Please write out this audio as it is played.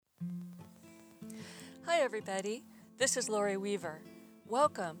Hi everybody, this is Lori Weaver.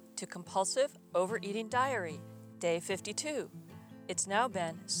 Welcome to Compulsive Overeating Diary, Day 52. It's now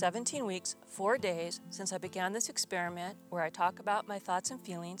been 17 weeks, 4 days since I began this experiment where I talk about my thoughts and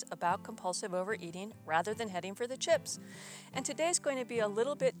feelings about compulsive overeating rather than heading for the chips. And today's going to be a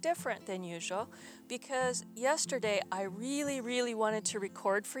little bit different than usual because yesterday I really wanted to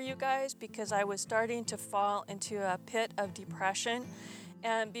record for you guys because I was starting to fall into a pit of depression,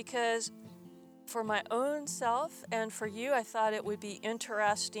 and because for my own self and for you, I thought it would be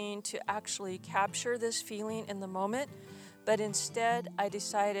interesting to actually capture this feeling in the moment. But instead, I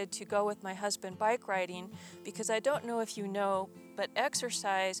decided to go with my husband bike riding because I don't know if you know, but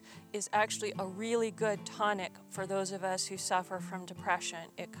exercise is actually a really good tonic for those of us who suffer from depression.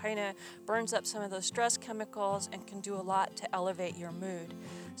 It kind of burns up some of those stress chemicals and can do a lot to elevate your mood.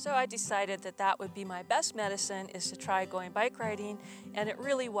 So I decided that that would be my best medicine, is to try going bike riding, and it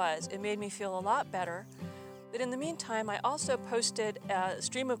really was. It made me feel a lot better. But in the meantime, I also posted a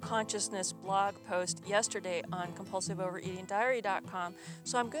Stream of Consciousness blog post yesterday on compulsiveovereatingdiary.com.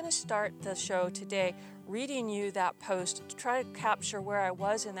 So I'm going to start the show today reading you that post to try to capture where I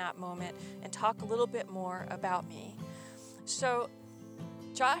was in that moment and talk a little bit more about me. So,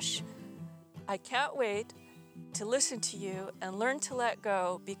 Josh, I can't wait to listen to you and learn to let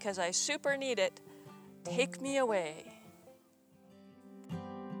go because I super need it. Take me away.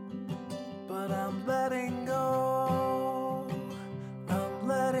 But I'm letting go, I'm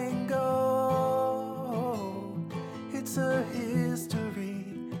letting go. It's a history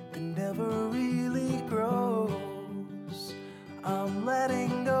that never really grows. I'm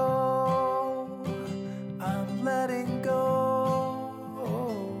letting go, I'm letting go.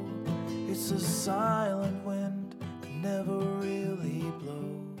 It's a silent wind that never really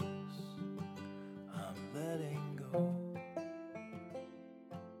blows. I'm letting go.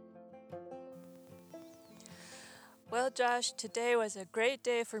 Well, Josh, today was a great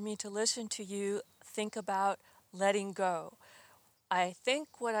day for me to listen to you think about letting go. I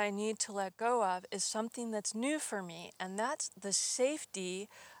think what I need to let go of is something that's new for me, and that's the safety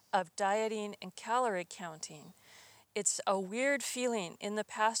of dieting and calorie counting. It's a weird feeling. In the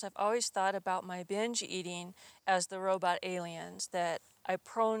past, I've always thought about my binge eating as the robot aliens, that I'm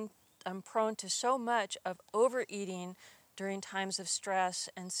prone to so much of overeating during times of stress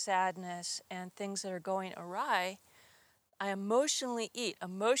and sadness and things that are going awry. I emotionally eat.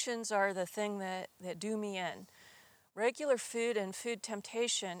 Emotions are the thing that do me in. Regular food and food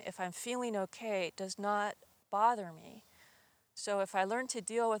temptation, if I'm feeling okay, does not bother me. So if I learn to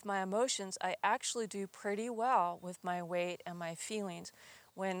deal with my emotions, I actually do pretty well with my weight and my feelings.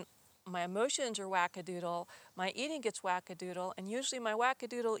 When my emotions are wackadoodle, my eating gets wackadoodle, and usually my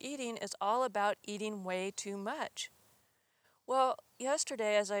wackadoodle eating is all about eating way too much. Well,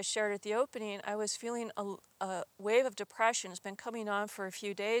 yesterday, as I shared at the opening, I was feeling a wave of depression. It's been coming on for a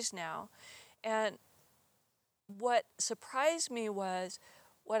few days now. And what surprised me was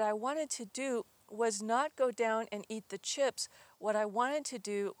what I wanted to do was not go down and eat the chips. What I wanted to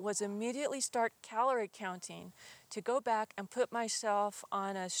do was immediately start calorie counting, to go back and put myself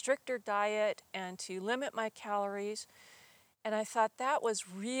on a stricter diet and to limit my calories. And I thought that was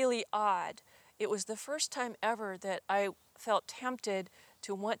really odd. It was the first time ever that I felt tempted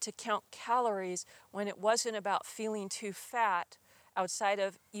to want to count calories when it wasn't about feeling too fat, outside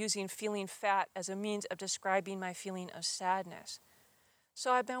of using feeling fat as a means of describing my feeling of sadness.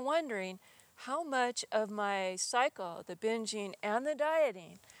 So I've been wondering how much of my cycle, the binging and the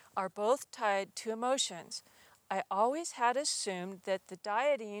dieting, are both tied to emotions. I always had assumed that the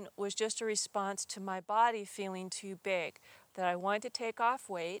dieting was just a response to my body feeling too big, that I wanted to take off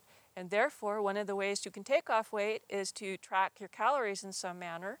weight, and therefore one of the ways you can take off weight is to track your calories in some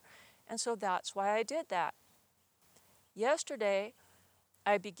manner, and so that's why I did that. Yesterday,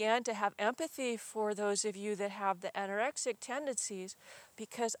 I began to have empathy for those of you that have the anorexic tendencies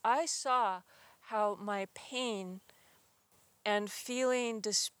because I saw how my pain and feeling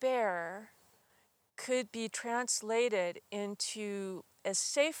despair could be translated into a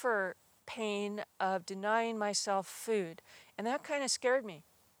safer pain of denying myself food. And that kind of scared me.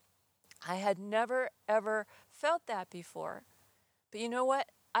 I had never, ever felt that before. But you know what?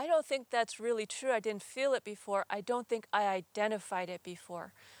 I don't think that's really true. I didn't feel it before. I don't think I identified it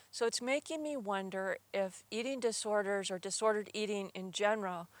before. So it's making me wonder if eating disorders or disordered eating in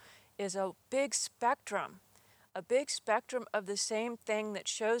general is a big spectrum of the same thing that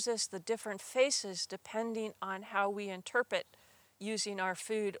shows us the different faces depending on how we interpret using our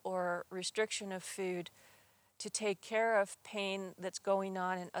food or restriction of food to take care of pain that's going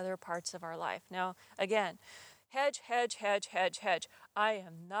on in other parts of our life. Now, again, hedge. I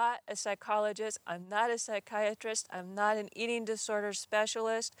am not a psychologist. I'm not a psychiatrist. I'm not an eating disorder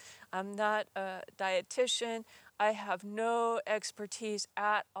specialist. I'm not a dietitian. I have no expertise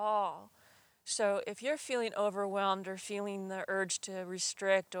at all. So if you're feeling overwhelmed or feeling the urge to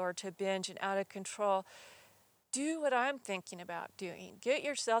restrict or to binge and out of control, do what I'm thinking about doing. Get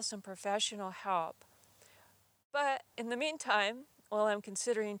yourself some professional help. But in the meantime, while I'm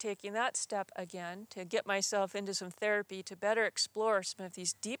considering taking that step again to get myself into some therapy to better explore some of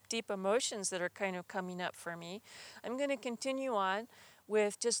these deep, deep emotions that are kind of coming up for me, I'm going to continue on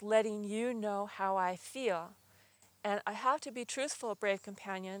with just letting you know how I feel. And I have to be truthful, brave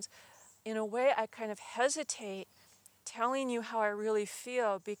companions. In a way, I kind of hesitate telling you how I really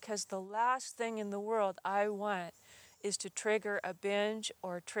feel because the last thing in the world I want is to trigger a binge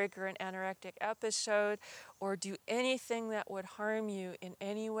or trigger an anorectic episode or do anything that would harm you in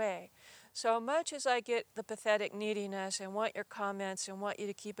any way. So much as I get the pathetic neediness and want your comments and want you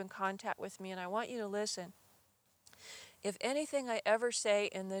to keep in contact with me and I want you to listen, if anything I ever say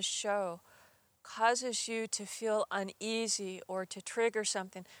in this show causes you to feel uneasy or to trigger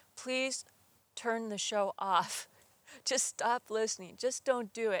something, please turn the show off. Just stop listening. Just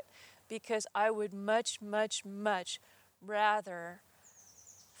don't do it because I would much, much, much rather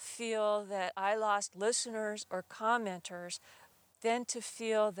feel that I lost listeners or commenters than to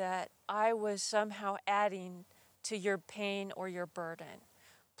feel that I was somehow adding to your pain or your burden.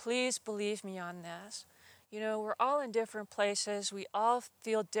 Please believe me on this. You know, we're all in different places. We all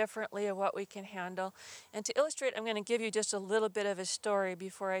feel differently of what we can handle. And to illustrate, I'm going to give you just a little bit of a story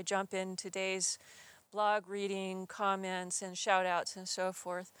before I jump in today's blog reading, comments, and shout outs and so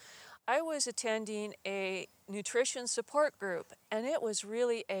forth. I was attending a nutrition support group, and it was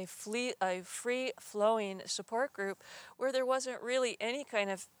really a free-flowing support group where there wasn't really any kind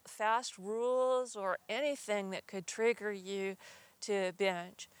of fast rules or anything that could trigger you to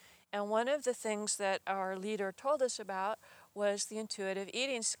binge. And one of the things that our leader told us about was the intuitive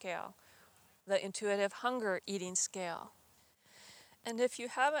eating scale, the intuitive hunger eating scale. And if you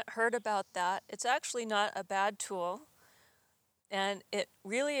haven't heard about that, it's actually not a bad tool. And it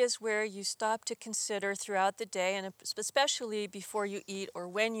really is where you stop to consider throughout the day, and especially before you eat or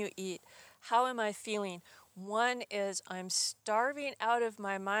when you eat, how am I feeling? One is I'm starving out of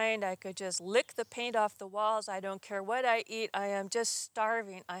my mind. I could just lick the paint off the walls. I don't care what I eat. I am just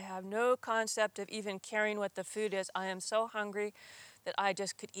starving. I have no concept of even caring what the food is. I am so hungry that I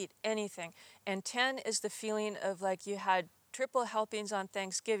just could eat anything. And 10 is the feeling of like you had triple helpings on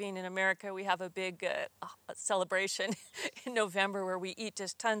Thanksgiving. In America, we have a big celebration in November where we eat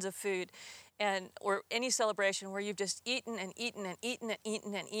just tons of food, or any celebration where you've just eaten and eaten and eaten and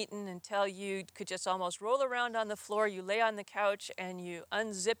eaten and eaten until you could just almost roll around on the floor. You lay on the couch and you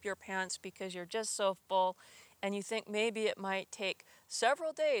unzip your pants because you're just so full, and you think maybe it might take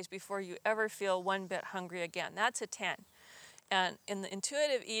several days before you ever feel one bit hungry again. That's a 10. And in the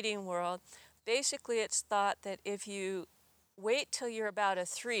intuitive eating world, basically it's thought that if you wait till you're about a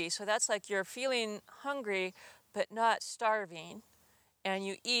 3, so that's like you're feeling hungry but not starving, and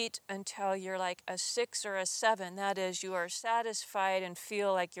you eat until you're like a 6 or a 7, that is, you are satisfied and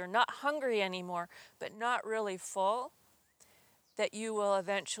feel like you're not hungry anymore but not really full, that you will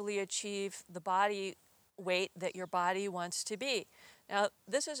eventually achieve the body weight that your body wants to be. Now,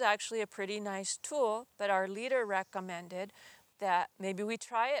 this is actually a pretty nice tool, but our leader recommended that maybe we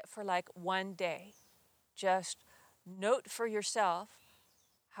try it for like one day. Just note for yourself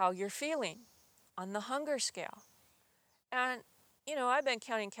how you're feeling on the hunger scale. And, you know, I've been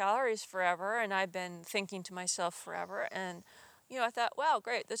counting calories forever, and I've been thinking to myself forever. And, you know, I thought, wow,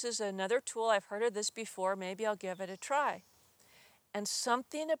 great, this is another tool. I've heard of this before. Maybe I'll give it a try. And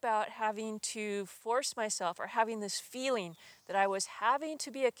something about having to force myself or having this feeling that I was having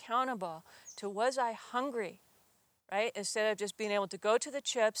to be accountable to, was I hungry? Right? Instead of just being able to go to the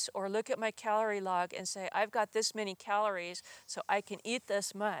chips or look at my calorie log and say, I've got this many calories, so I can eat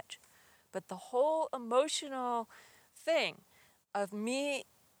this much. But the whole emotional thing of me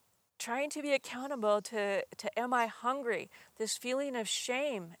trying to be accountable to am I hungry? This feeling of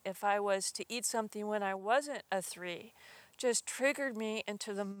shame if I was to eat something when I wasn't a 3 just triggered me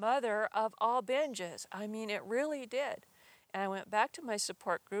into the mother of all binges. I mean, it really did. And I went back to my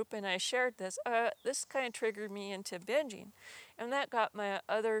support group and I shared this. This kind of triggered me into binging. And that got my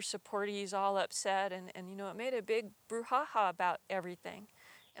other supportees all upset. And you know, it made a big brouhaha about everything.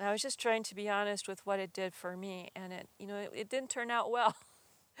 And I was just trying to be honest with what it did for me. And it didn't turn out well.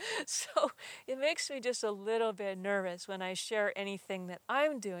 So it makes me just a little bit nervous when I share anything that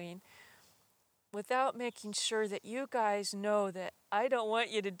I'm doing without making sure that you guys know that I don't want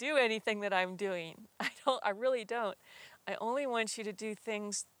you to do anything that I'm doing. I really don't. I only want you to do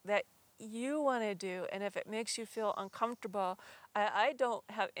things that you want to do, and if it makes you feel uncomfortable, I don't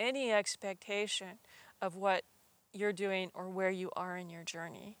have any expectation of what you're doing or where you are in your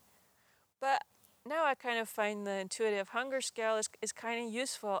journey. But now I kind of find the intuitive hunger scale is kind of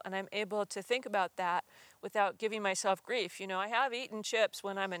useful, and I'm able to think about that without giving myself grief. You know, I have eaten chips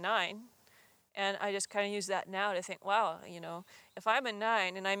when I'm a 9, and I just kind of use that now to think, wow, if I'm a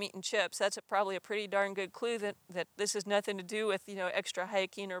 9 and I'm eating chips, that's probably a pretty darn good clue that this has nothing to do with, extra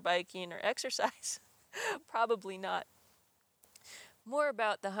hiking or biking or exercise. Probably not. More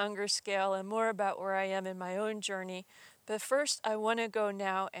about the hunger scale and more about where I am in my own journey. But first, I want to go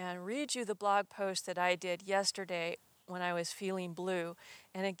now and read you the blog post that I did yesterday when I was feeling blue.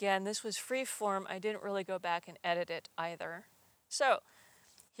 And again, this was free form. I didn't really go back and edit it either. So,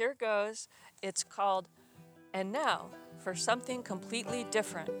 here goes. It's called, "And Now for Something Completely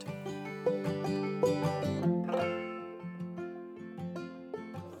Different."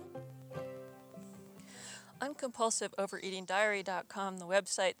 On compulsiveovereatingdiary.com, the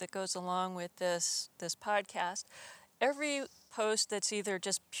website that goes along with this podcast, every post that's either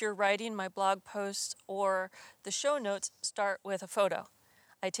just pure writing, my blog posts, or the show notes start with a photo.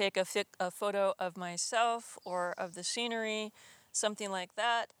 I take a photo of myself or of the scenery, something like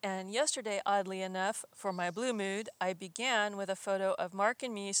that. And yesterday, oddly enough, for my blue mood, I began with a photo of Mark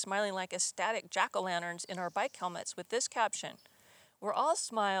and me smiling like ecstatic jack-o'-lanterns in our bike helmets with this caption: "We're all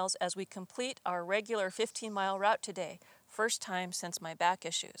smiles as we complete our regular 15-mile route today. First time since my back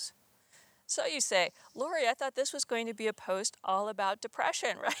issues." So you say, "Lori, I thought this was going to be a post all about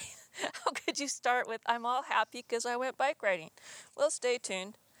depression, right? How could you start with, 'I'm all happy because I went bike riding'?" Well, stay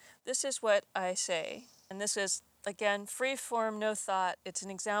tuned. This is what I say, and this is, again, free form, no thought. It's an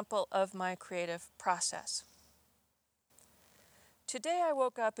example of my creative process. Today I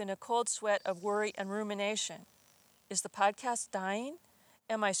woke up in a cold sweat of worry and rumination. Is the podcast dying?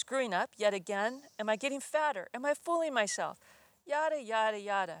 Am I screwing up yet again? Am I getting fatter? Am I fooling myself? Yada, yada,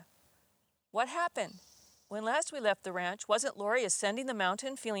 yada. What happened? When last we left the ranch, wasn't Lori ascending the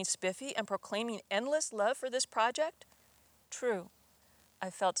mountain feeling spiffy and proclaiming endless love for this project? True. I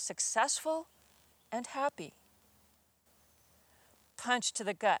felt successful and happy. Punch to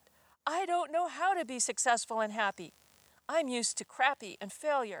the gut. I don't know how to be successful and happy. I'm used to crappy and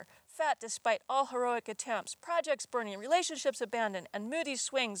failure, fat despite all heroic attempts, projects burning, relationships abandoned, and moody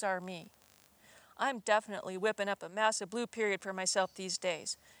swings are me. I'm definitely whipping up a massive blue period for myself these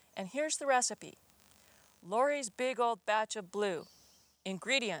days. And here's the recipe. Lori's big old batch of blue.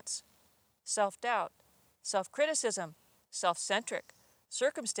 Ingredients: self-doubt, self-criticism, self-centric,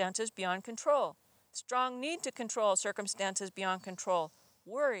 circumstances beyond control, strong need to control circumstances beyond control,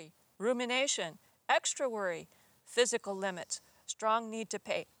 worry, rumination, extra worry, physical limits, strong need to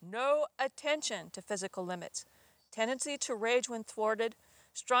pay no attention to physical limits, tendency to rage when thwarted,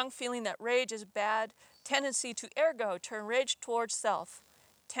 strong feeling that rage is bad, tendency to ergo turn rage towards self,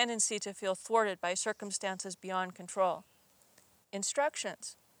 tendency to feel thwarted by circumstances beyond control.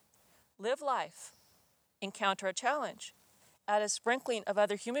 Instructions: live life, encounter a challenge, add a sprinkling of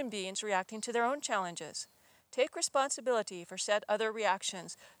other human beings reacting to their own challenges, take responsibility for said other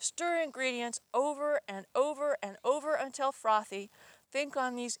reactions, stir ingredients over and over and over until frothy, think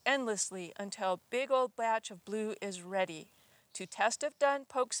on these endlessly until big old batch of blue is ready. To test if done,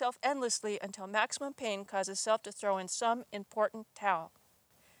 poke self endlessly until maximum pain causes self to throw in some important towel.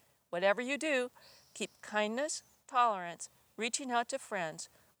 Whatever you do, keep kindness, tolerance, reaching out to friends,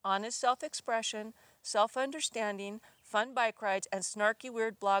 honest self-expression, self-understanding, fun bike rides, and snarky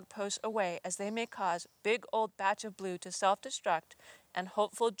weird blog posts away, as they may cause big old batch of blue to self-destruct and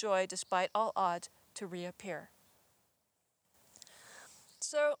hopeful joy despite all odds to reappear.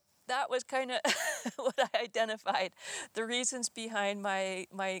 So that was kind of what I identified, the reasons behind my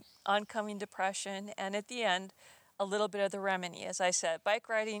oncoming depression, and at the end, a little bit of the remedy. As I said, bike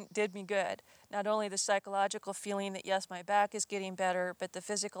riding did me good. Not only the psychological feeling that, yes, my back is getting better, but the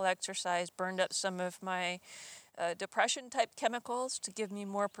physical exercise burned up some of my depression-type chemicals to give me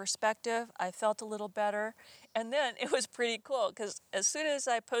more perspective. I felt a little better. And then it was pretty cool, because as soon as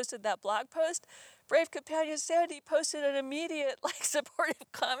I posted that blog post, Brave Companion Sandy posted an immediate,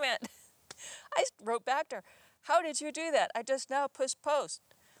 supportive comment. I wrote back to her, "How did you do that? I just now pushed post."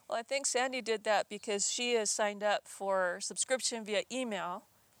 Well, I think Sandy did that because she is signed up for subscription via email,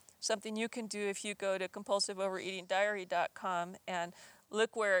 something you can do if you go to compulsiveovereatingdiary.com and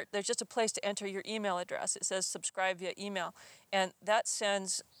look where there's just a place to enter your email address. It says subscribe via email, and that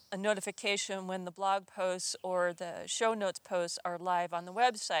sends a notification when the blog posts or the show notes posts are live on the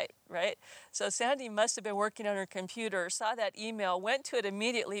website, right? So Sandy must have been working on her computer, saw that email, went to it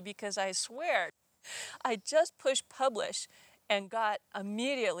immediately, because I swear I just pushed publish and got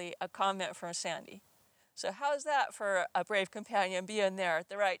immediately a comment from Sandy. So how's that for a brave companion being there at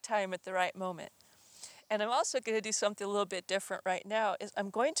the right time at the right moment? And I'm also going to do something a little bit different right now. Is I'm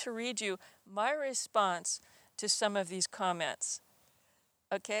going to read you my response to some of these comments.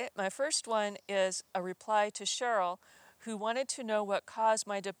 Okay, my first one is a reply to Cheryl, who wanted to know what caused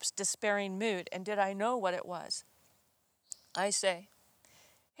my despairing mood and did I know what it was. I say,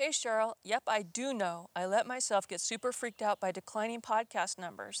 hey Cheryl, yep, I do know. I let myself get super freaked out by declining podcast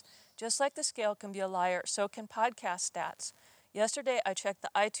numbers. Just like the scale can be a liar, so can podcast stats. Yesterday, I checked the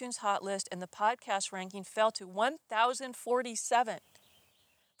iTunes hot list and the podcast ranking fell to 1,047.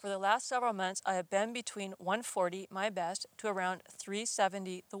 For the last several months, I have been between 140, my best, to around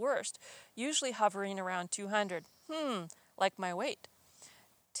 370, the worst, usually hovering around 200. Like my weight.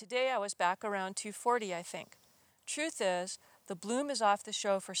 Today, I was back around 240, I think. Truth is, the bloom is off the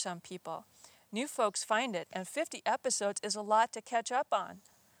show for some people. New folks find it, and 50 episodes is a lot to catch up on.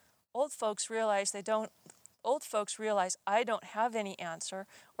 Old folks realize I don't have any answer,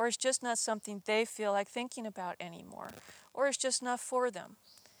 or it's just not something they feel like thinking about anymore, or it's just not for them.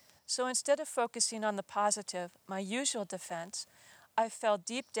 So instead of focusing on the positive, my usual defense, I fell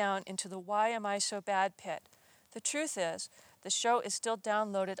deep down into the why am I so bad pit. The truth is, the show is still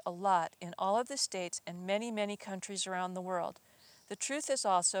downloaded a lot in all of the states and many, many countries around the world. The truth is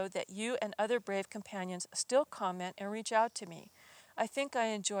also that you and other brave companions still comment and reach out to me. I think I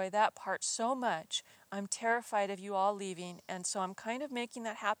enjoy that part so much. I'm terrified of you all leaving, and so I'm kind of making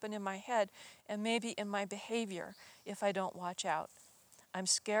that happen in my head and maybe in my behavior if I don't watch out. I'm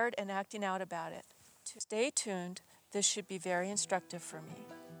scared and acting out about it. Stay tuned. This should be very instructive for me.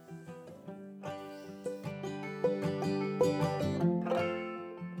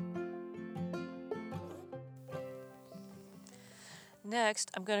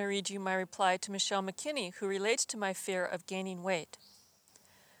 Next, I'm going to read you my reply to Michelle McKinney, who relates to my fear of gaining weight.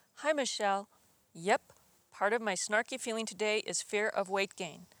 Hi, Michelle. Yep, part of my snarky feeling today is fear of weight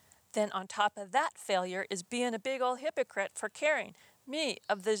gain. Then on top of that failure is being a big old hypocrite for caring. Me,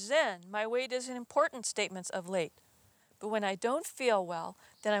 of the Zen, my weight isn't important statements of late. But when I don't feel well,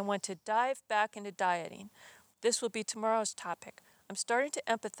 then I want to dive back into dieting. This will be tomorrow's topic. I'm starting to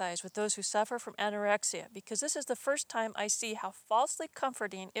empathize with those who suffer from anorexia because this is the first time I see how falsely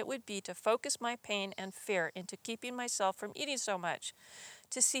comforting it would be to focus my pain and fear into keeping myself from eating so much,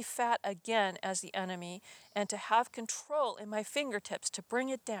 to see fat again as the enemy, and to have control in my fingertips to bring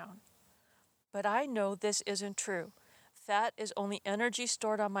it down. But I know this isn't true. Fat is only energy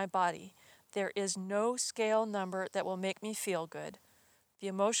stored on my body. There is no scale number that will make me feel good. The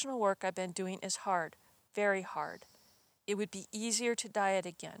emotional work I've been doing is hard, very hard. It would be easier to diet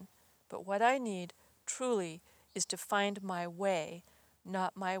again, but what I need, truly, is to find my way,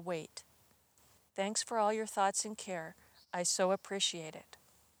 not my weight. Thanks for all your thoughts and care. I so appreciate it.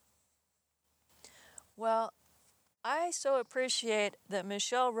 Well, I so appreciate that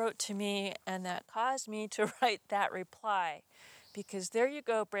Michelle wrote to me and that caused me to write that reply, because there you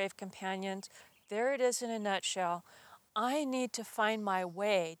go, brave companions. There it is in a nutshell. I need to find my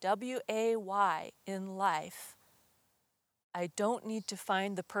way, W-A-Y, in life. I don't need to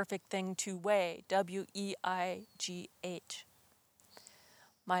find the perfect thing to weigh, W-E-I-G-H.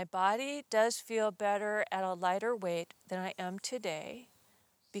 My body does feel better at a lighter weight than I am today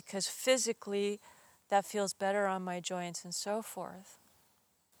because physically that feels better on my joints and so forth.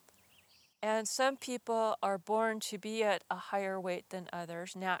 And some people are born to be at a higher weight than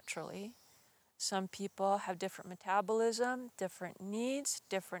others naturally. Some people have different metabolism, different needs,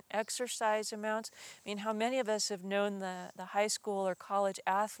 different exercise amounts. I mean, how many of us have known the high school or college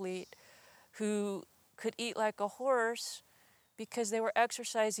athlete who could eat like a horse because they were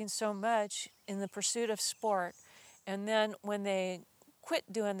exercising so much in the pursuit of sport, and then when they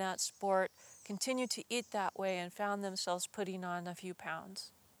quit doing that sport, continued to eat that way and found themselves putting on a few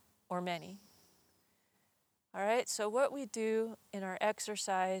pounds, or many. All right, so what we do in our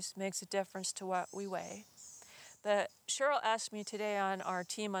exercise makes a difference to what we weigh. But Cheryl asked me today on our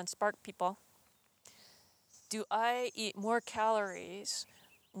team on Spark People, do I eat more calories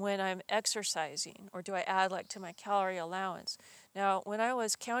when I'm exercising, or do I add like to my calorie allowance? Now, when I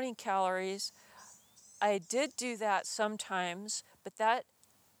was counting calories, I did do that sometimes, but that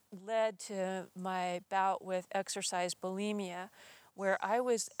led to my bout with exercise bulimia, where I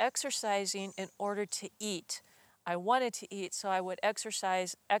was exercising in order to eat. I wanted to eat, so I would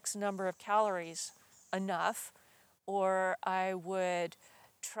exercise X number of calories enough, or I would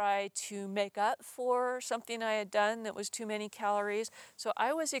try to make up for something I had done that was too many calories. So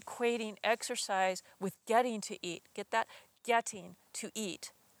I was equating exercise with getting to eat. Get that? Getting to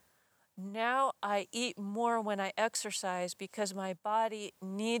eat. now I eat more when I exercise because my body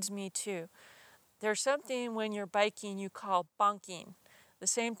needs me to. There's something when you're biking you call bonking. The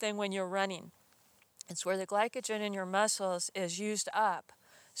same thing when you're running. It's where the glycogen in your muscles is used up.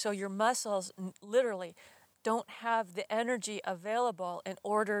 So your muscles literally don't have the energy available in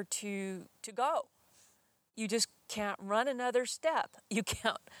order to go. You just can't run another step. You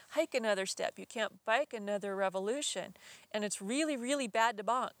can't hike another step. You can't bike another revolution. And it's really, really bad to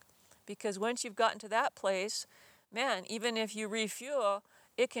bonk, because once you've gotten to that place, man, even if you refuel,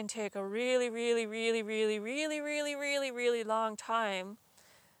 it can take a really, really, really, really, really, really, really, really long time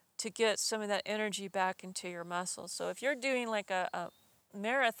to get some of that energy back into your muscles. So if you're doing like a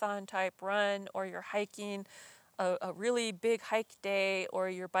marathon type run, or you're hiking a really big hike day, or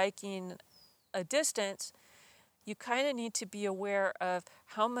you're biking a distance, you kind of need to be aware of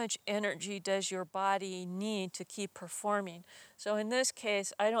how much energy does your body need to keep performing. So in this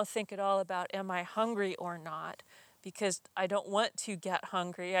case, I don't think at all about am I hungry or not, because I don't want to get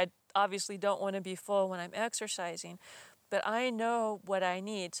hungry. I obviously don't want to be full when I'm exercising, but I know what I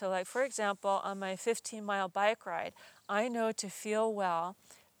need. So like, for example, on my 15-mile bike ride, I know to feel well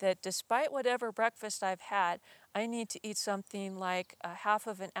that despite whatever breakfast I've had, I need to eat something like a half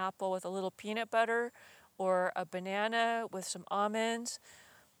of an apple with a little peanut butter, or a banana with some almonds.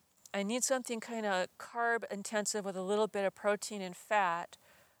 I need something kind of carb intensive with a little bit of protein and fat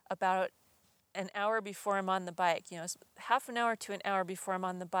about an hour before I'm on the bike, half an hour to an hour before I'm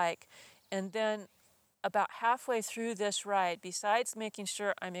on the bike. And then about halfway through this ride, besides making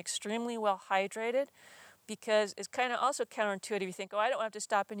sure I'm extremely well hydrated, because it's kind of also counterintuitive. You think, oh, I don't have to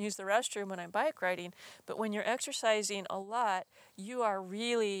stop and use the restroom when I'm bike riding. But when you're exercising a lot, you are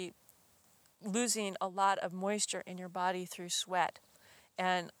really losing a lot of moisture in your body through sweat.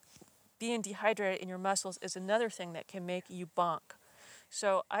 And being dehydrated in your muscles is another thing that can make you bonk.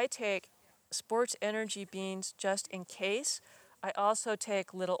 So I take sports energy beans just in case. I also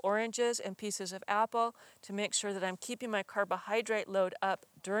take little oranges and pieces of apple to make sure that I'm keeping my carbohydrate load up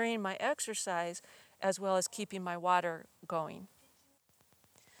during my exercise, as well as keeping my water going.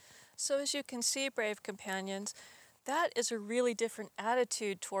 So as you can see, brave companions, that is a really different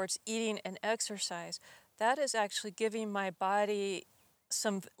attitude towards eating and exercise. That is actually giving my body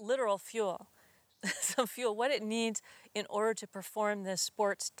some literal fuel, some fuel, what it needs in order to perform this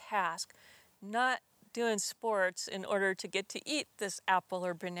sports task, not doing sports in order to get to eat this apple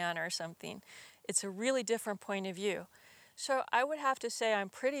or banana or something. It's a really different point of view. So I would have to say I'm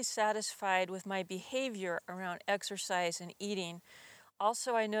pretty satisfied with my behavior around exercise and eating.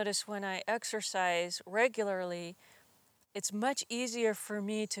 Also, I notice when I exercise regularly, it's much easier for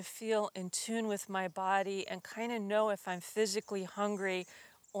me to feel in tune with my body and kind of know if I'm physically hungry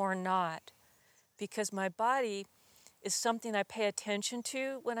or not. Because my body is something I pay attention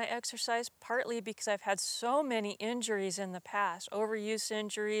to when I exercise, partly because I've had so many injuries in the past, overuse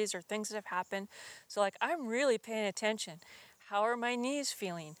injuries or things that have happened. So like, I'm really paying attention. How are my knees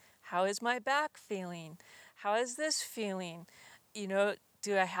feeling? How is my back feeling? How is this feeling?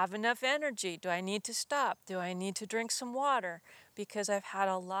 Do I have enough energy? Do I need to stop? Do I need to drink some water? Because I've had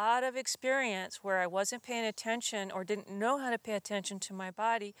a lot of experience where I wasn't paying attention or didn't know how to pay attention to my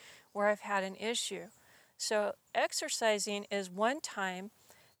body, where I've had an issue. So exercising is one time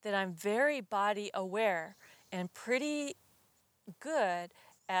that I'm very body aware and pretty good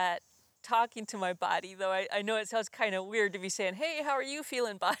at talking to my body, though I know it sounds kind of weird to be saying, hey, how are you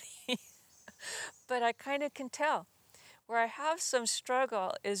feeling, body? But I kind of can tell. Where I have some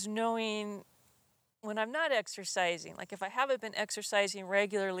struggle is knowing when I'm not exercising. Like if I haven't been exercising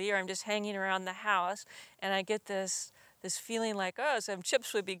regularly, or I'm just hanging around the house and I get this feeling like, oh, some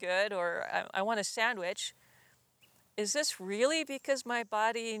chips would be good, or I want a sandwich. Is this really because my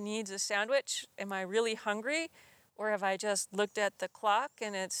body needs a sandwich? Am I really hungry? Or have I just looked at the clock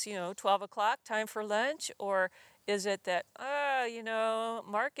and it's, 12 o'clock, time for lunch? Or is it that,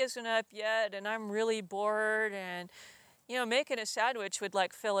 Mark isn't up yet and I'm really bored, and making a sandwich would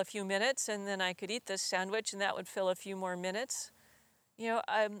fill a few minutes, and then I could eat this sandwich and that would fill a few more minutes.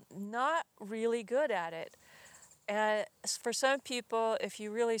 I'm not really good at it. And for some people, if you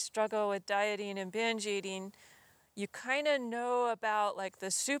really struggle with dieting and binge eating, you kind of know about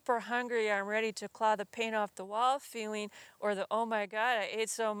the super hungry, I'm ready to claw the paint off the wall feeling, or the, oh my God, I ate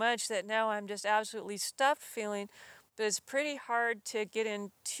so much that now I'm just absolutely stuffed feeling. But it's pretty hard to get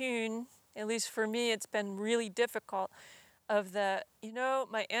in tune, at least for me, it's been really difficult, of the,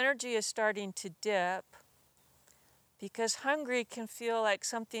 my energy is starting to dip, because hungry can feel like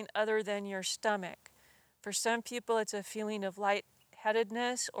something other than your stomach. For some people, it's a feeling of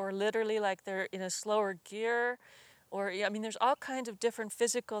lightheadedness, or literally like they're in a slower gear, Or, I mean, there's all kinds of different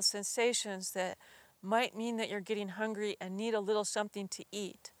physical sensations that might mean that you're getting hungry and need a little something to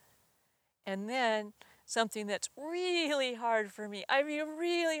eat. And then something that's really hard for me, I mean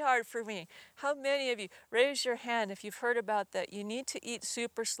really hard for me. How many of you, raise your hand if you've heard about that, you need to eat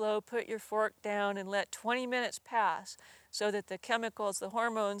super slow, put your fork down and let 20 minutes pass so that the chemicals, the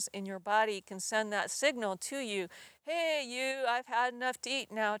hormones in your body can send that signal to you, hey you, I've had enough to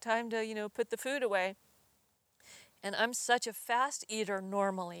eat now, time to, put the food away. And I'm such a fast eater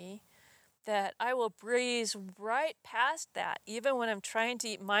normally that I will breeze right past that. Even when I'm trying to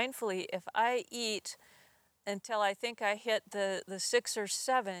eat mindfully, if I eat until I think I hit the 6 or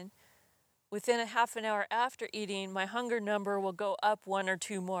 7, within a half an hour after eating, my hunger number will go up 1 or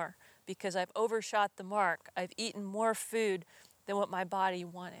 2 more because I've overshot the mark. I've eaten more food than what my body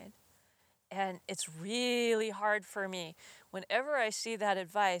wanted. And it's really hard for me. Whenever I see that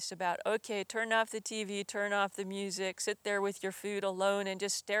advice about, okay, turn off the TV, turn off the music, sit there with your food alone and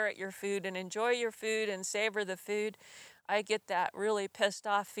just stare at your food and enjoy your food and savor the food, I get that really pissed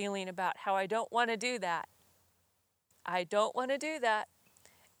off feeling about how I don't want to do that. I don't want to do that.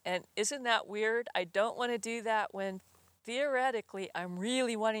 And isn't that weird? I don't want to do that when theoretically I'm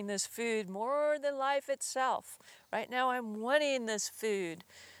really wanting this food more than life itself. Right now I'm wanting this food,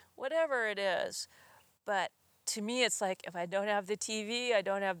 whatever it is. But to me it's like if I don't have the TV, I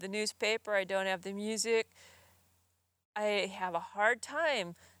don't have the newspaper, I don't have the music, I have a hard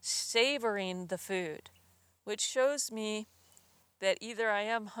time savoring the food, which shows me that either I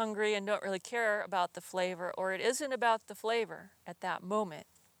am hungry and don't really care about the flavor, or it isn't about the flavor at that moment.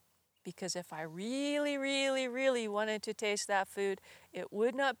 Because if I really, really, really wanted to taste that food, it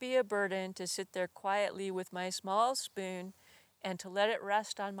would not be a burden to sit there quietly with my small spoon and to let it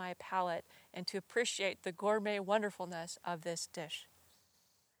rest on my palate and to appreciate the gourmet wonderfulness of this dish.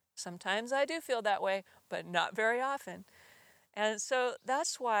 Sometimes I do feel that way, but not very often. And so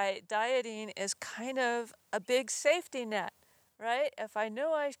that's why dieting is kind of a big safety net, right? If I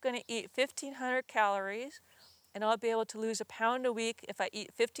know I'm going to eat 1,500 calories, and I'll be able to lose a pound a week if I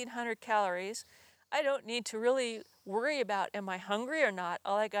eat 1,500 calories, I don't need to really worry about am I hungry or not.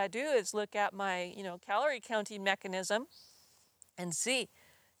 All I gotta do is look at my, calorie counting mechanism and see,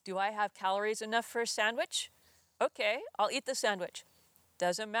 do I have calories enough for a sandwich? Okay, I'll eat the sandwich.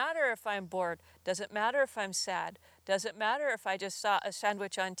 Doesn't matter if I'm bored. Doesn't matter if I'm sad. Doesn't matter if I just saw a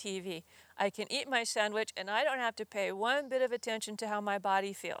sandwich on TV. I can eat my sandwich and I don't have to pay one bit of attention to how my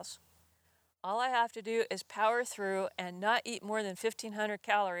body feels. All I have to do is power through and not eat more than 1,500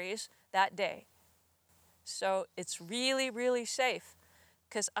 calories that day. So it's really, really safe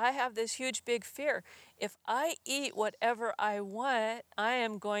because I have this huge, big fear. If I eat whatever I want, I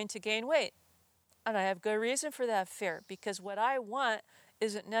am going to gain weight. And I have good reason for that fear because what I want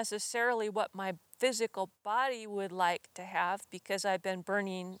isn't necessarily what my physical body would like to have because I've been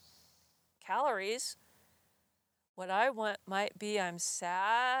burning calories. What I want might be I'm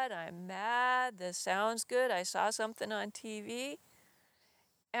sad, I'm mad, this sounds good, I saw something on TV.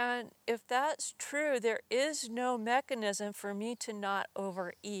 And if that's true, there is no mechanism for me to not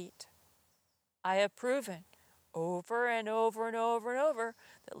overeat. I have proven over and over and over and over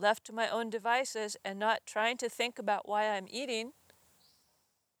that left to my own devices and not trying to think about why I'm eating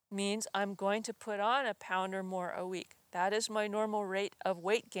means I'm going to put on a pound or more a week. That is my normal rate of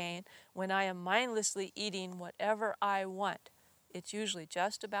weight gain when I am mindlessly eating whatever I want. It's usually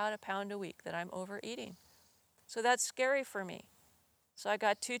just about a pound a week that I'm overeating. So that's scary for me. So I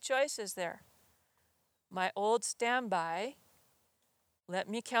got 2 choices there. My old standby, let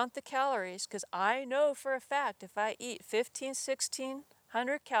me count the calories, because I know for a fact if I eat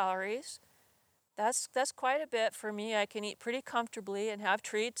 1,600 calories, that's quite a bit for me. I can eat pretty comfortably and have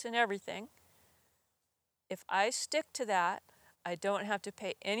treats and everything. If I stick to that, I don't have to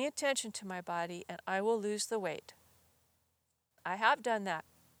pay any attention to my body and I will lose the weight. I have done that.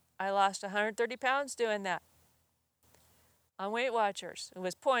 I lost 130 pounds doing that. On Weight Watchers. It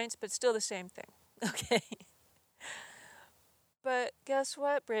was points, but still the same thing. Okay. But guess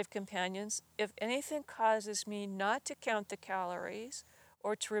what, brave companions? If anything causes me not to count the calories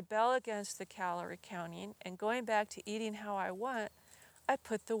or to rebel against the calorie counting and going back to eating how I want, I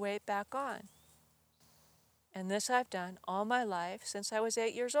put the weight back on. And this I've done all my life since I was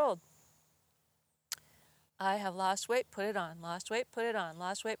 8 years old. I have lost weight, put it on, lost weight, put it on,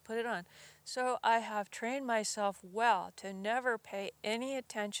 lost weight, put it on. So I have trained myself well to never pay any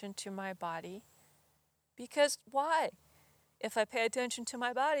attention to my body. Because why? If I pay attention to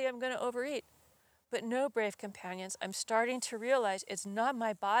my body, I'm going to overeat. But no, brave companions, I'm starting to realize it's not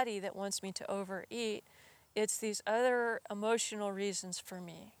my body that wants me to overeat. It's these other emotional reasons for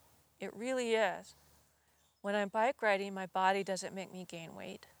me. It really is. When I'm bike riding, my body doesn't make me gain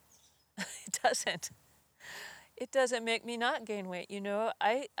weight. It doesn't. It doesn't make me not gain weight.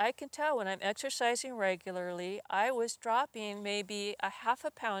 I can tell when I'm exercising regularly, I was dropping maybe a half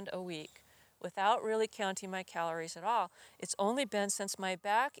a pound a week without really counting my calories at all. It's only been since my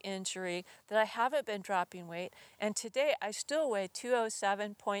back injury that I haven't been dropping weight, and today I still weigh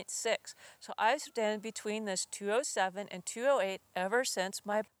 207.6. So I've been between this 207 and 208 ever since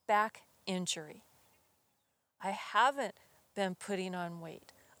my back injury. I haven't been putting on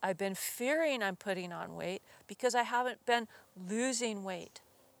weight. I've been fearing I'm putting on weight because I haven't been losing weight.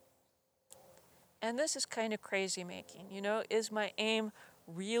 And this is kind of crazy making. Is my aim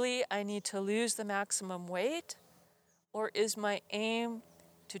really I need to lose the maximum weight? Or is my aim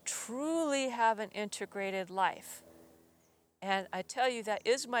to truly have an integrated life? And I tell you, that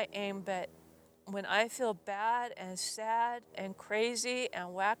is my aim, but when I feel bad and sad and crazy and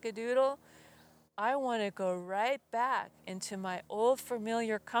wackadoodle, I want to go right back into my old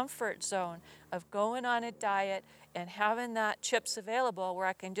familiar comfort zone of going on a diet and having that chips available where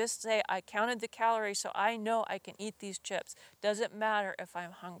I can just say I counted the calories so I know I can eat these chips. Doesn't matter if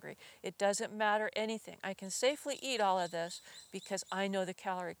I'm hungry. It doesn't matter anything. I can safely eat all of this because I know the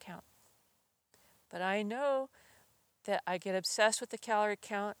calorie count. But I know that I get obsessed with the calorie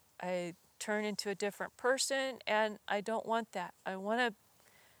count. I turn into a different person, and I don't want that. I want to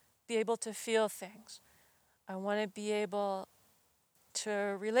be able to feel things. I want to be able to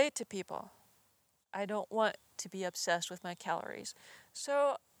relate to people. I don't want to be obsessed with my calories.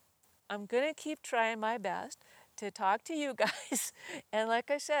 So I'm going to keep trying my best to talk to you guys. And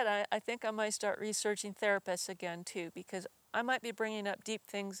like I said, I think I might start researching therapists again too, because I might be bringing up deep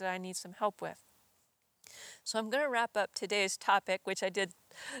things that I need some help with. So I'm going to wrap up today's topic, which I did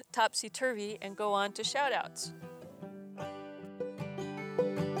topsy-turvy, and go on to shout-outs.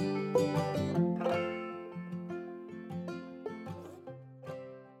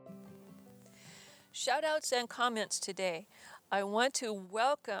 Shout-outs and comments today. I want to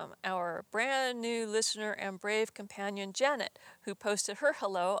welcome our brand new listener and brave companion, Janet, who posted her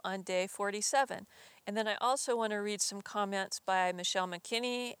hello on day 47. And then I also want to read some comments by Michelle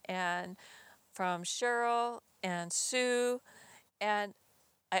McKinney and from Cheryl and Sue. And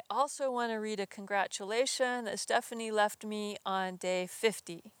I also want to read a congratulation that Stephanie left me on day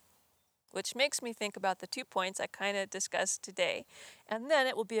 50. Which makes me think about the 2 points I kind of discussed today. And then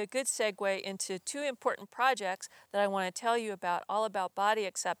it will be a good segue into 2 important projects that I want to tell you about, all about body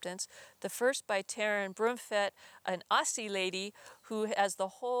acceptance. The first by Taryn Brumfitt, an Aussie lady who has the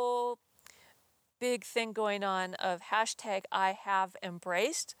whole big thing going on of hashtag I have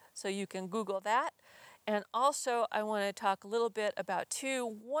embraced, so you can Google that. And also I want to talk a little bit about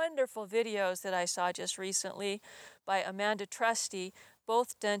 2 wonderful videos that I saw just recently by Amanda Trusty,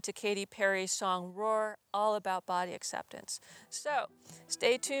 both done to Katy Perry's song Roar, all about body acceptance. So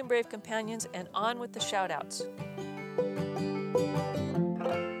stay tuned, brave companions, and on with the shout-outs.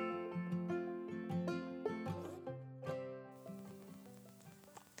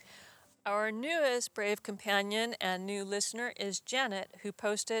 Our newest brave companion and new listener is Janet, who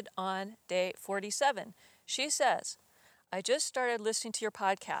posted on day 47. She says, I just started listening to your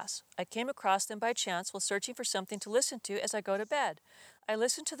podcasts. I came across them by chance while searching for something to listen to as I go to bed. I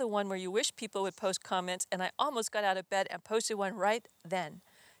listened to the one where you wish people would post comments, and I almost got out of bed and posted one right then.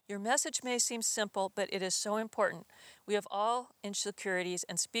 Your message may seem simple, but it is so important. We have all insecurities,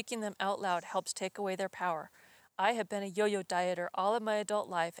 and speaking them out loud helps take away their power. I have been a yo-yo dieter all of my adult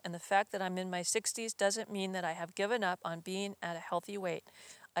life, and the fact that I'm in my 60s doesn't mean that I have given up on being at a healthy weight.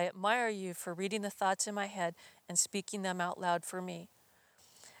 I admire you for reading the thoughts in my head and speaking them out loud for me.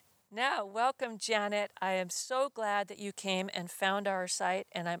 Now, welcome, Janet. I am so glad that you came and found our site,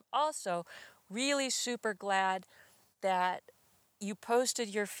 and I'm also really super glad that you posted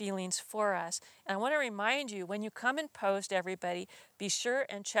your feelings for us. And I want to remind you, when you come and post, everybody, be sure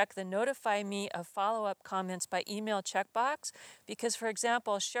and check the notify me of follow-up comments by email checkbox, because, for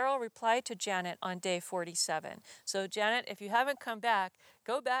example, Cheryl replied to Janet on day 47. So, Janet, if you haven't come back,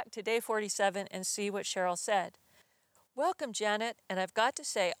 go back to day 47 and see what Cheryl said. Welcome, Janet, and I've got to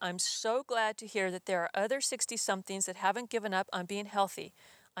say, I'm so glad to hear that there are other 60-somethings that haven't given up on being healthy.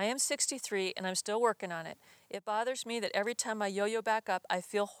 I am 63, and I'm still working on it. It bothers me that every time I yo-yo back up, I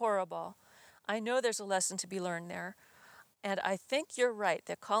feel horrible. I know there's a lesson to be learned there, and I think you're right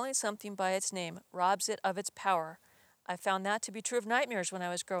that calling something by its name robs it of its power. I found that to be true of nightmares when I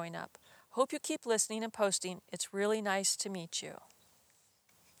was growing up. Hope you keep listening and posting. It's really nice to meet you.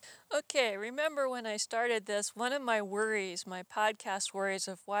 Okay, remember when I started this, one of my worries, my podcast worries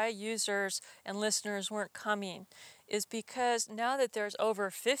of why users and listeners weren't coming is because now that there's over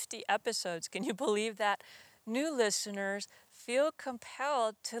 50 episodes, can you believe that? new listeners feel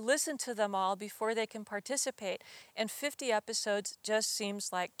compelled to listen to them all before they can participate. And 50 episodes just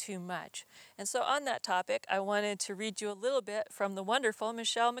seems like too much. And so on that topic, I wanted to read you a little bit from the wonderful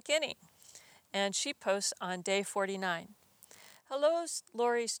Michelle McKinney. And she posts on day 49. Hello,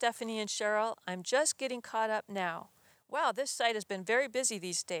 Lori, Stephanie, and Cheryl. I'm just getting caught up now. Wow, this site has been very busy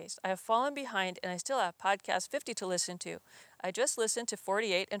these days. I have fallen behind and I still have podcast 50 to listen to. I just listened to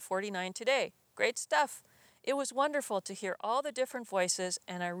 48 and 49 today. Great stuff. It was wonderful to hear all the different voices,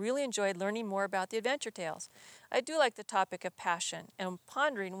 and I really enjoyed learning more about the adventure tales. I do like the topic of passion and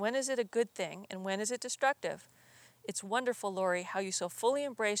pondering when is it a good thing and when is it destructive. It's wonderful, Lori, how you so fully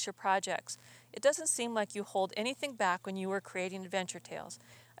embrace your projects. It doesn't seem like you hold anything back when you were creating adventure tales.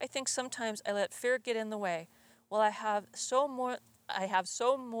 I think sometimes I let fear get in the way. Well, I have so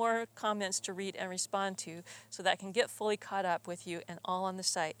more comments to read and respond to so that I can get fully caught up with you and all on the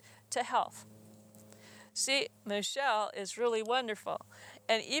site. To health. See, Michelle is really wonderful.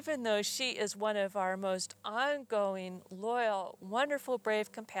 And even though she is one of our most ongoing, loyal, wonderful,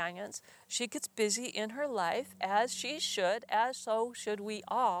 brave companions, she gets busy in her life, as she should, as so should we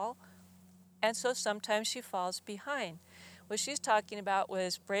all. And so sometimes she falls behind. What she's talking about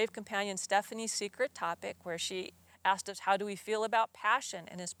was brave companion Stephanie's secret topic, where she asked us how do we feel about passion,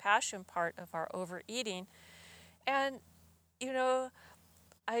 and is passion part of our overeating? And,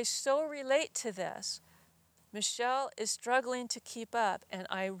 I so relate to this. Michelle is struggling to keep up, and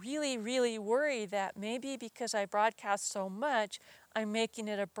I really, really worry that maybe because I broadcast so much, I'm making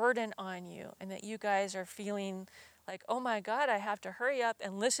it a burden on you, and that you guys are feeling like, oh my God, I have to hurry up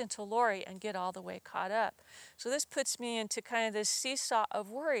and listen to Lori and get all the way caught up. So this puts me into kind of this seesaw of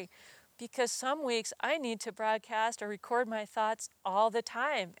worry, because some weeks I need to broadcast or record my thoughts all the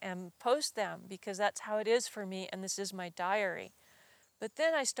time and post them, because that's how it is for me, and this is my diary. But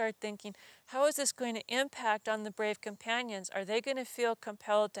then I start thinking, how is this going to impact on the brave companions? Are they going to feel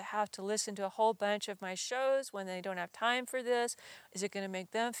compelled to have to listen to a whole bunch of my shows when they don't have time for this? Is it going to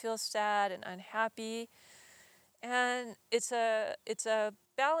make them feel sad and unhappy? And it's a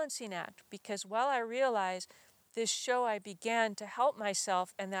balancing act, because while I realize this show I began to help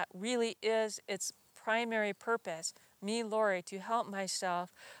myself, and that really is its primary purpose, me, Lori, to help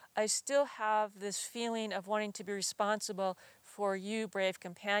myself, I still have this feeling of wanting to be responsible for you, brave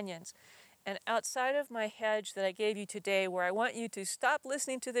companions. And outside of my hedge that I gave you today, where I want you to stop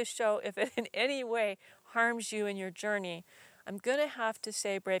listening to this show if it in any way harms you in your journey, I'm going to have to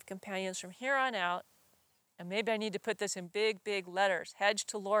say, brave companions, from here on out, and maybe I need to put this in big, big letters, hedge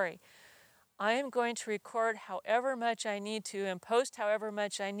to Lori, I am going to record however much I need to and post however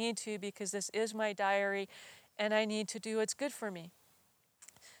much I need to, because this is my diary and I need to do what's good for me.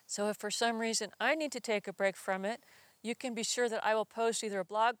 So if for some reason I need to take a break from it, you can be sure that I will post either a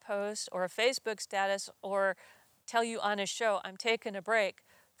blog post or a Facebook status or tell you on a show I'm taking a break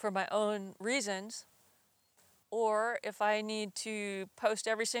for my own reasons. Or if I need to post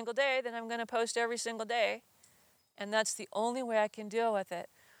every single day, then I'm going to post every single day. And that's the only way I can deal with it.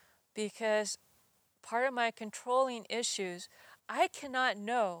 Because part of my controlling issues, I cannot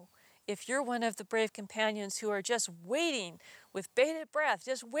know if you're one of the brave companions who are just waiting with bated breath,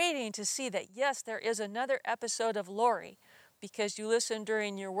 just waiting to see that, yes, there is another episode of Lori, because you listen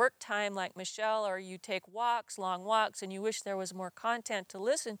during your work time like Michelle, or you take walks, long walks, and you wish there was more content to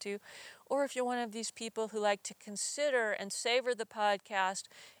listen to, or if you're one of these people who like to consider and savor the podcast,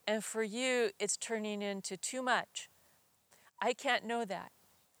 and for you, it's turning into too much. I can't know that.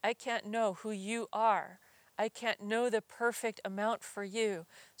 I can't know who you are. I can't know the perfect amount for you.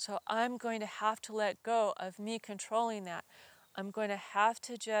 So I'm going to have to let go of me controlling that. I'm going to have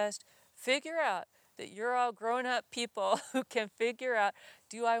to just figure out that you're all grown-up people who can figure out,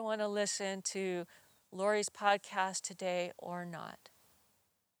 do I want to listen to Lori's podcast today or not?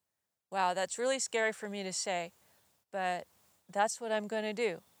 Wow, that's really scary for me to say, but that's what I'm going to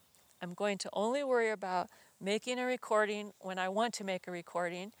do. I'm going to only worry about making a recording when I want to make a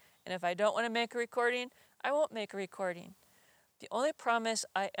recording, and if I don't want to make a recording, I won't make a recording. The only promise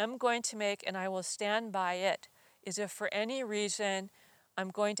I am going to make, and I will stand by it, is if for any reason I'm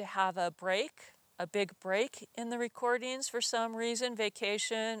going to have a break, a big break in the recordings for some reason,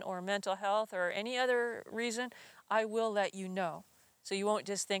 vacation or mental health or any other reason, I will let you know. So you won't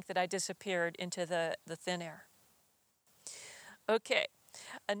just think that I disappeared into the thin air. Okay.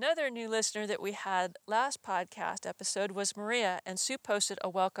 Another new listener that we had last podcast episode was Maria, and Sue posted a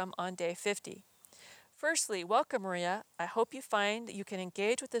welcome on day 50. Firstly, welcome, Maria. I hope you find that you can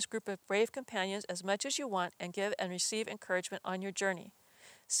engage with this group of brave companions as much as you want and give and receive encouragement on your journey.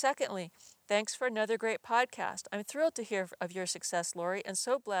 Secondly, Thanks for another great podcast. I'm thrilled to hear of your success, Lori, and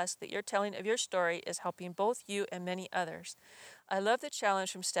so blessed that your telling of your story is helping both you and many others. I love the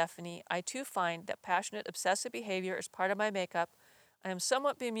challenge from Stephanie. I too find that passionate, obsessive behavior is part of my makeup. I am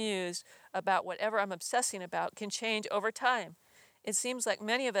somewhat bemused about whatever I'm obsessing about can change over time. It seems like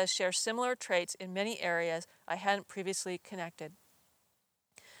many of us share similar traits in many areas I hadn't previously connected.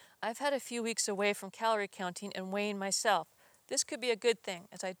 I've had a few weeks away from calorie counting and weighing myself. This could be a good thing,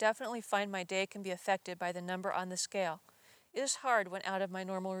 as I definitely find my day can be affected by the number on the scale. It is hard when out of my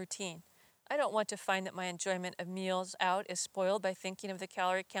normal routine. I don't want to find that my enjoyment of meals out is spoiled by thinking of the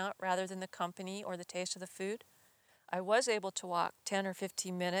calorie count rather than the company or the taste of the food. I was able to walk 10 or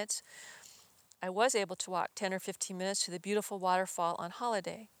 15 minutes to the beautiful waterfall on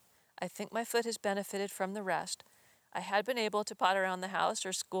holiday. I think my foot has benefited from the rest. I had been able to potter around the house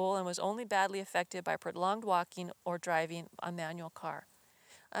or school and was only badly affected by prolonged walking or driving a manual car.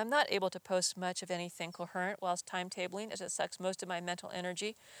 I'm not able to post much of anything coherent whilst timetabling, as it sucks most of my mental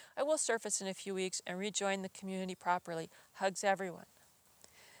energy. I will surface in a few weeks and rejoin the community properly. Hugs, everyone.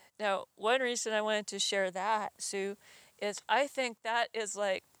 Now, one reason I wanted to share that, Sue, is I think that is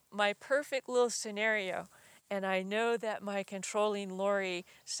like my perfect little scenario. And I know that my controlling Lori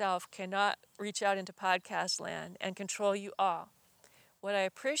self cannot reach out into podcast land and control you all. What I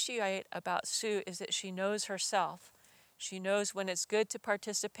appreciate about Sue is that she knows herself. She knows when it's good to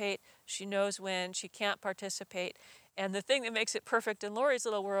participate. She knows when she can't participate. And the thing that makes it perfect in Lori's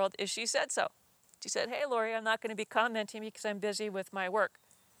little world is she said so. She said, hey, Lori, I'm not going to be commenting because I'm busy with my work.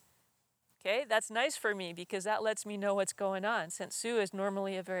 Okay, that's nice for me because that lets me know what's going on. Since Sue is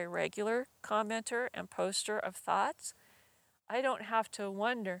normally a very regular commenter and poster of thoughts, I don't have to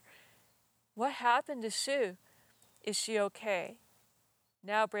wonder, what happened to Sue? Is she okay?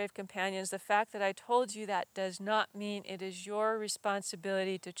 Now, brave companions, the fact that I told you that does not mean it is your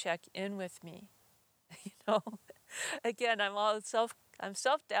responsibility to check in with me. Again, I'm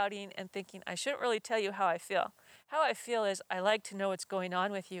self-doubting and thinking I shouldn't really tell you how I feel. How I feel is I like to know what's going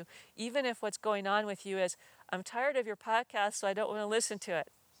on with you, even if what's going on with you is I'm tired of your podcast, so I don't want to listen to it,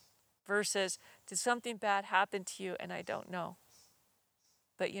 versus did something bad happen to you and I don't know.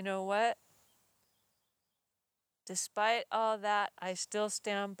 But you know what? Despite all that, I still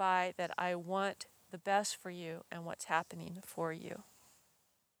stand by that I want the best for you and what's happening for you.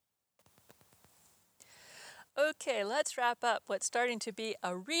 Okay, let's wrap up what's starting to be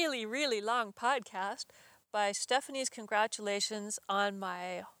a really, really long podcast by Stephanie's congratulations on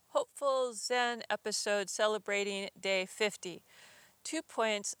my Hopeful Zen episode celebrating day 50. 2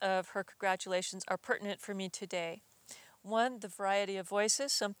 points of her congratulations are pertinent for me today. 1, the variety of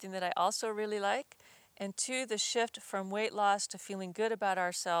voices, something that I also really like. And 2, the shift from weight loss to feeling good about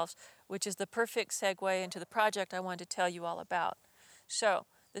ourselves, which is the perfect segue into the project I wanted to tell you all about. So,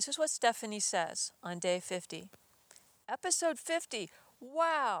 this is what Stephanie says on day 50. Episode 50.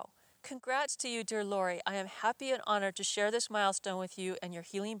 Wow! Congrats to you, dear Lori. I am happy and honored to share this milestone with you and your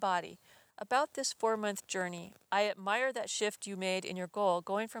healing body. About this 4-month journey, I admire that shift you made in your goal,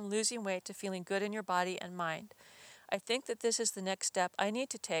 going from losing weight to feeling good in your body and mind. I think that this is the next step I need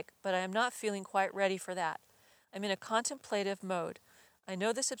to take, but I am not feeling quite ready for that. I'm in a contemplative mode. I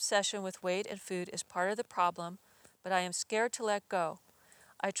know this obsession with weight and food is part of the problem, but I am scared to let go.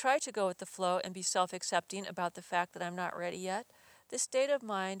 I try to go with the flow and be self-accepting about the fact that I'm not ready yet. This state of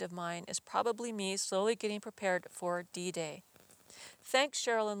mind of mine is probably me slowly getting prepared for D-Day. Thanks,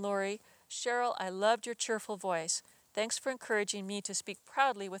 Cheryl and Lori. Cheryl, I loved your cheerful voice. Thanks for encouraging me to speak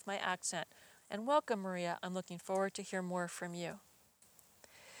proudly with my accent. And welcome, Maria. I'm looking forward to hear more from you.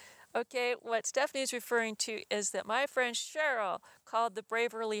 Okay, what Stephanie is referring to is that my friend Cheryl called the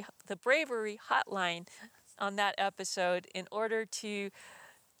Bravery Hotline on that episode in order to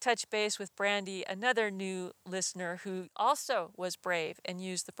touch base with Brandy, another new listener who also was brave and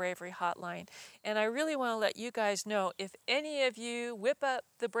used the Bravery Hotline. And I really want to let you guys know, if any of you whip up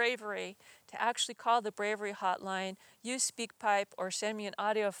the bravery to actually call the Bravery Hotline, use SpeakPipe or send me an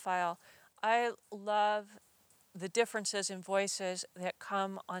audio file. I love the differences in voices that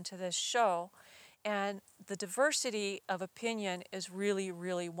come onto this show, and the diversity of opinion is really,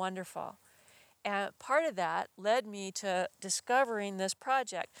 really wonderful. And part of that led me to discovering this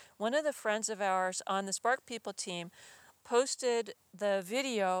project. One of the friends of ours on the Spark People team posted the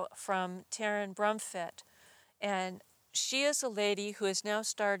video from Taryn Brumfitt, and she is a lady who is now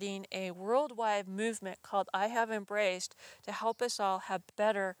starting a worldwide movement called I Have Embraced to help us all have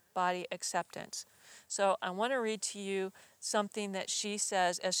better body acceptance. So I want to read to you something that she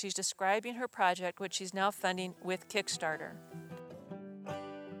says as she's describing her project, which she's now funding with Kickstarter.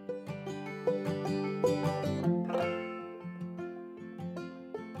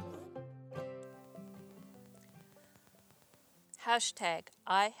 hashtag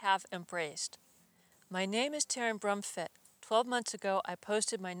I have embraced. My name is Taryn Brumfitt. 12 months ago, I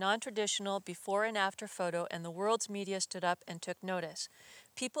posted my non-traditional before and after photo, and the world's media stood up and took notice.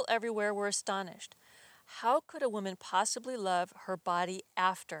 People everywhere were astonished. How could a woman possibly love her body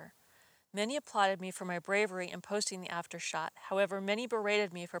after? Many applauded me for my bravery in posting the after shot. However, many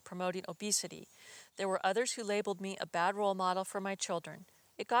berated me for promoting obesity. There were others who labeled me a bad role model for my children.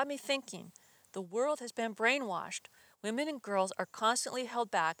 It got me thinking. The world has been brainwashed. Women and girls are constantly held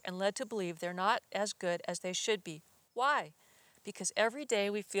back and led to believe they're not as good as they should be. Why? Because every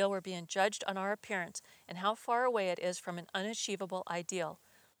day we feel we're being judged on our appearance and how far away it is from an unachievable ideal.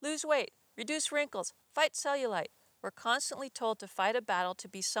 Lose weight, reduce wrinkles, fight cellulite. We're constantly told to fight a battle to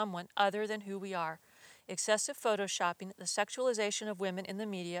be someone other than who we are. Excessive photoshopping, the sexualization of women in the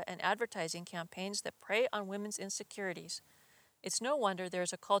media, and advertising campaigns that prey on women's insecurities. It's no wonder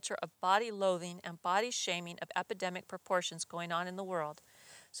there's a culture of body loathing and body shaming of epidemic proportions going on in the world.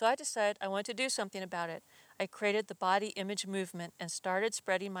 So I decided I wanted to do something about it. I created the Body Image Movement and started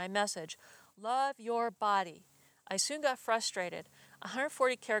spreading my message, love your body. I soon got frustrated.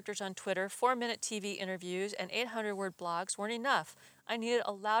 140 characters on Twitter, 4-minute TV interviews, and 800-word blogs weren't enough. I needed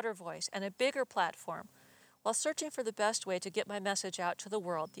a louder voice and a bigger platform. While searching for the best way to get my message out to the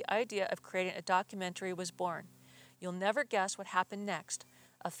world, the idea of creating a documentary was born. You'll never guess what happened next.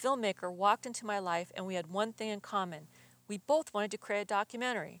 A filmmaker walked into my life and we had one thing in common. We both wanted to create a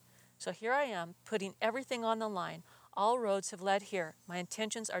documentary. So here I am, putting everything on the line. All roads have led here. My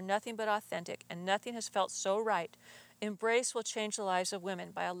intentions are nothing but authentic, and nothing has felt so right. Embrace will change the lives of women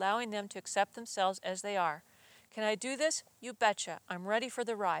by allowing them to accept themselves as they are. Can I do this? You betcha. I'm ready for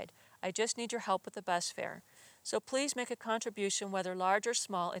the ride. I just need your help with the bus fare. So please make a contribution, whether large or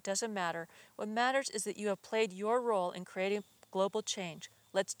small, it doesn't matter. What matters is that you have played your role in creating global change.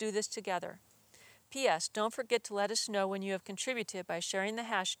 Let's do this together. P.S. Don't forget to let us know when you have contributed by sharing the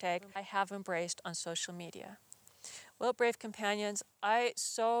hashtag I have embraced on social media. Well, brave companions, I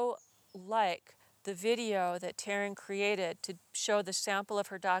so like the video that Taryn created to show the sample of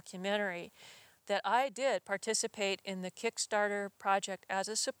her documentary that I did participate in the Kickstarter project as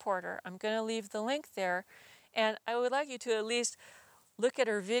a supporter. I'm going to leave the link there, and I would like you to at least look at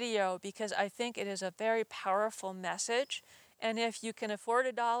her video because I think it is a very powerful message. And if you can afford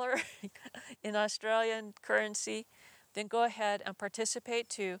 $1 in Australian currency, then go ahead and participate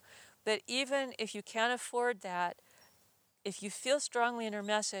too. But even if you can't afford that, if you feel strongly in her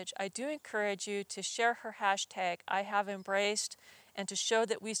message, I do encourage you to share her hashtag, I have embraced, and to show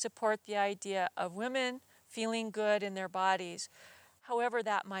that we support the idea of women feeling good in their bodies, however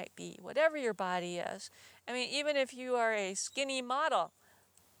that might be, whatever your body is. I mean, even if you are a skinny model,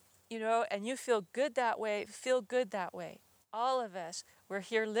 and you feel good that way, feel good that way. All of us, we're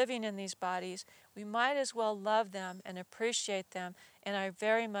here living in these bodies. We might as well love them and appreciate them, and I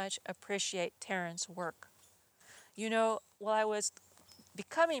very much appreciate Taryn's work. While I was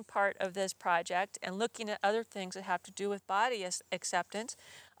becoming part of this project and looking at other things that have to do with body acceptance,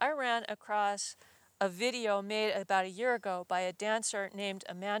 I ran across a video made about a year ago by a dancer named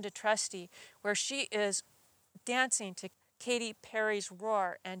Amanda Trusty, where she is dancing to Katy Perry's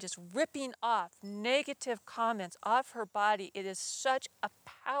Roar and just ripping off negative comments off her body. It is such a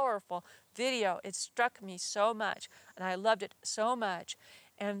powerful video. It struck me so much, and I loved it so much.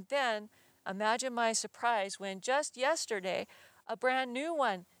 And then imagine my surprise when just yesterday a brand new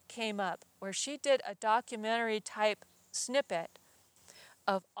one came up where she did a documentary type snippet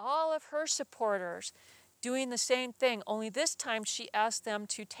of all of her supporters doing the same thing, only this time she asked them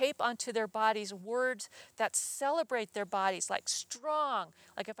to tape onto their bodies words that celebrate their bodies, like strong.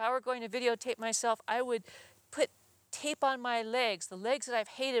 Like if I were going to videotape myself, I would put tape on my legs, the legs that I've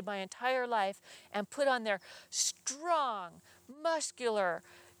hated my entire life, and put on there strong, muscular,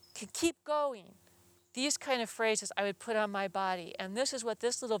 can keep going. These kind of phrases I would put on my body, and this is what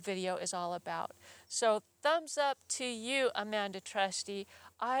this little video is all about. So thumbs up to you, Amanda Trusty.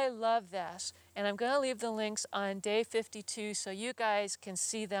 I love this, and I'm going to leave the links on day 52 so you guys can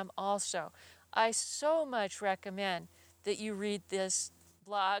see them also. I so much recommend that you read this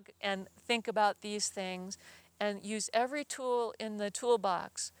blog and think about these things and use every tool in the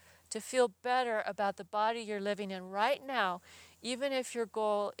toolbox to feel better about the body you're living in right now, even if your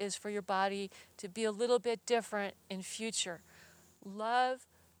goal is for your body to be a little bit different in future. Love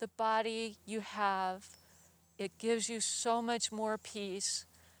the body you have. It gives you so much more peace.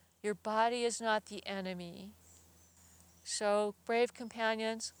 Your body is not the enemy. So, brave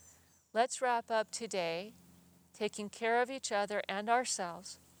companions, let's wrap up today, taking care of each other and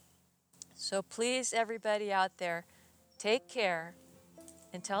ourselves. So please, everybody out there, take care.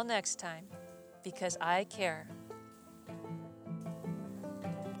 Until next time, because I care.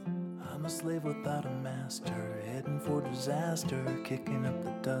 I'm a slave without a master, heading for disaster, kicking up the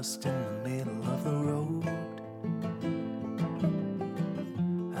dust in the middle of the road.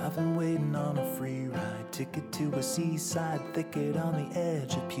 I've been waiting on a free ride, ticket to a seaside thicket on the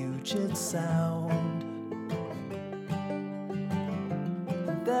edge of Puget Sound.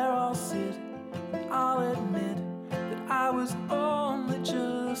 And there I'll sit, and I'll admit that I was only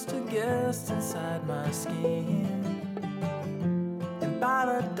just a guest inside my skin. And by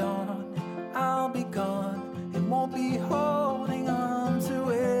the dawn, I'll be gone and won't be holding on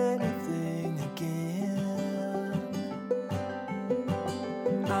to anything again.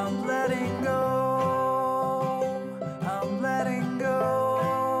 I'm letting go, I'm letting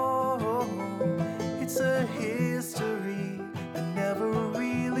go. It's a history that never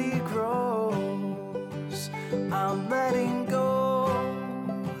really grows. I'm letting go,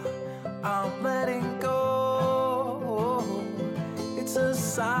 I'm letting go. It's a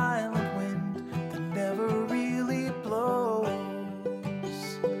silence